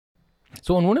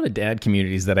So in one of the dad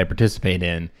communities that I participate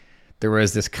in, there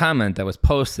was this comment that was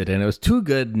posted, and it was too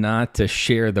good not to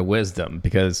share the wisdom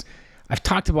because I've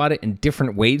talked about it in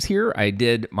different ways here. I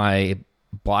did my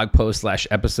blog post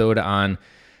 / episode on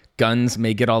guns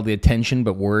may get all the attention,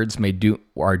 but words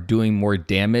are doing more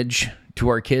damage to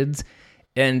our kids.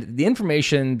 And the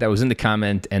information that was in the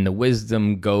comment and the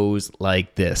wisdom goes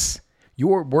like this.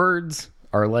 Your words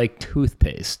are like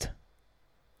toothpaste.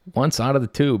 Once out of the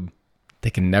tube, they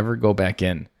can never go back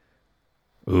in.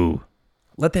 Ooh,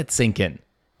 let that sink in.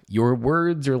 Your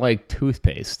words are like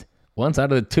toothpaste. Once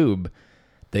out of the tube,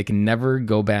 they can never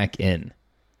go back in.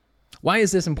 Why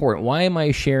is this important? Why am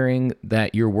I sharing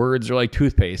that your words are like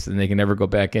toothpaste and they can never go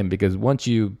back in? Because once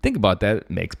you think about that, it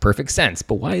makes perfect sense.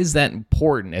 But why is that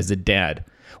important as a dad?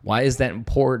 Why is that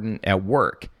important at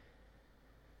work?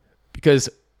 Because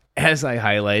as I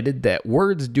highlighted, that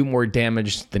words do more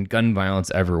damage than gun violence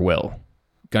ever will.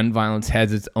 Gun violence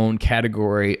has its own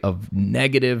category of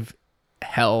negative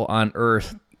hell on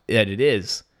earth that it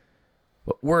is.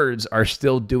 But words are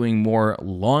still doing more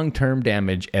long-term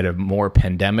damage at a more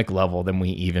pandemic level than we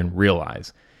even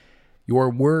realize.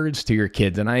 Your words to your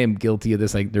kids, and I am guilty of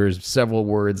this, like there's several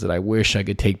words that I wish I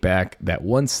could take back that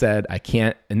once said, I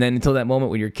can't. And then until that moment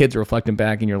when your kids are reflecting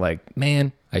back and you're like,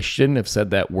 man, I shouldn't have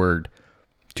said that word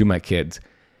to my kids.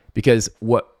 Because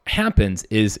what happens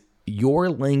is your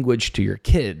language to your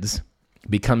kids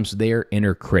becomes their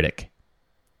inner critic.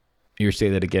 Here, say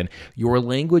that again. Your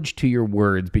language to your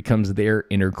words becomes their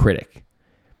inner critic.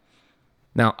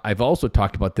 Now, I've also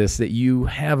talked about this, that you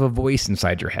have a voice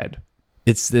inside your head.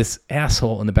 It's this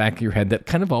asshole in the back of your head that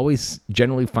kind of always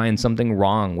generally finds something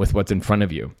wrong with what's in front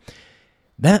of you.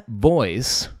 That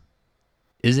voice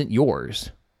isn't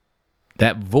yours.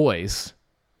 That voice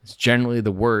is generally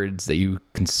the words that you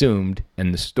consumed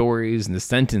and the stories and the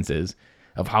sentences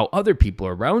of how other people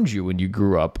around you when you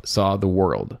grew up saw the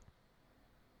world.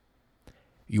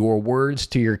 Your words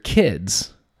to your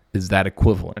kids is that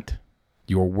equivalent.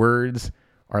 Your words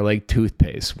are like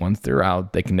toothpaste. Once they're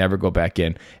out, they can never go back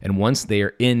in. And once they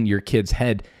are in your kid's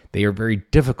head, they are very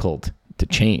difficult to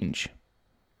change.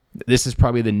 This is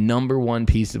probably the number one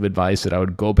piece of advice that I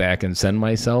would go back and send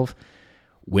myself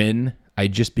when I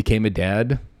just became a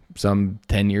dad some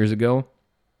 10 years ago.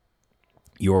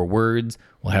 Your words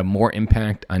will have more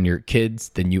impact on your kids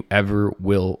than you ever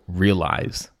will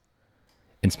realize.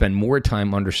 And spend more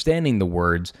time understanding the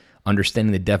words,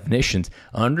 understanding the definitions,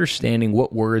 understanding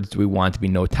what words do we want to be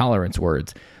no tolerance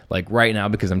words. Like right now,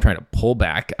 because I'm trying to pull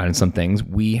back on some things,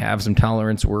 we have some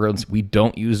tolerance words. We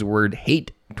don't use the word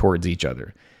hate towards each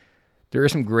other. There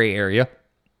is some gray area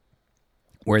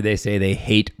where they say they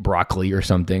hate broccoli or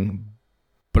something,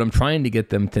 but I'm trying to get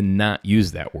them to not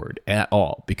use that word at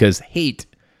all because hate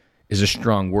is a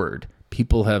strong word.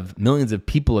 Millions of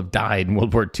people have died in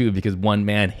World War II because one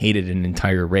man hated an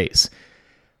entire race.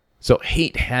 So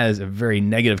hate has a very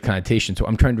negative connotation. So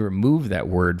I'm trying to remove that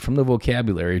word from the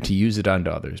vocabulary to use it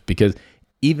onto others. Because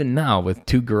even now with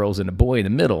 2 girls and a boy in the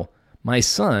middle, my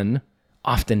son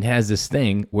often has this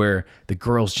thing where the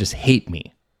girls just hate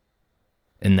me.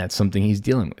 And that's something he's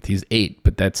dealing with. He's 8,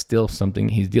 but that's still something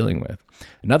he's dealing with.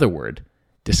 Another word,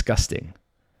 disgusting.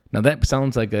 Now, that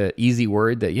sounds like an easy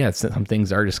word that, yeah, some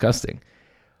things are disgusting.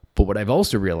 But what I've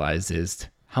also realized is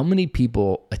how many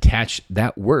people attach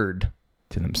that word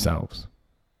to themselves.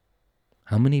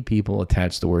 How many people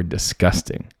attach the word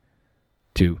disgusting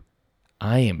to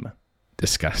I am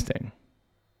disgusting?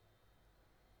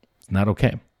 It's not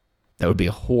okay. That would be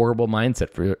a horrible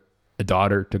mindset for a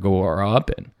daughter to grow up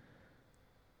in.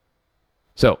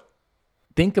 So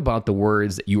think about the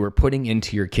words that you are putting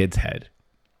into your kid's head.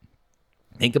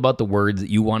 Think about the words that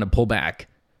you want to pull back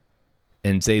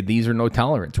and say these are no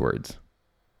tolerance words.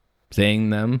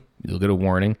 Saying them, you'll get a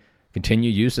warning.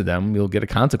 Continue use of them, you'll get a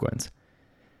consequence.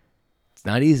 It's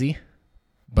not easy,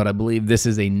 but I believe this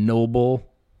is a noble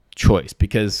choice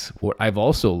because what I've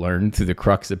also learned through the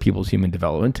crux of people's human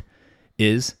development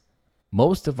is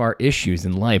most of our issues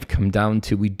in life come down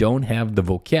to we don't have the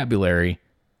vocabulary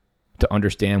to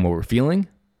understand what we're feeling.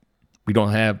 We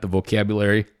don't have the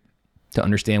vocabulary to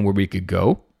understand where we could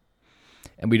go.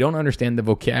 And we don't understand the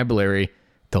vocabulary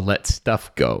to let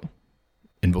stuff go.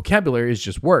 And vocabulary is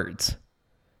just words.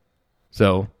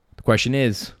 So the question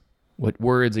is, what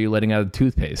words are you letting out of the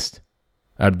toothpaste,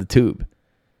 out of the tube?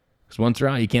 Because once they're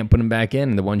out, you can't put them back in.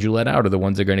 And the ones you let out are the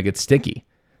ones that are going to get sticky.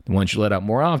 The ones you let out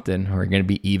more often are going to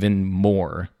be even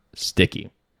more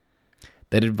sticky.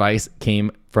 That advice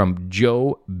came from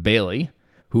Joe Bailey,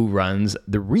 who runs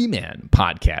the Reman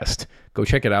podcast. Go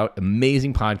check it out.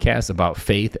 Amazing podcast about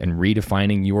faith and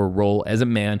redefining your role as a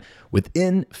man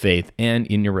within faith and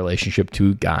in your relationship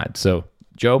to God. So,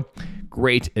 Joe,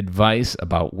 great advice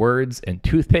about words and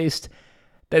toothpaste.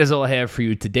 That is all I have for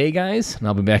you today, guys, and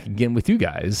I'll be back again with you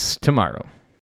guys tomorrow.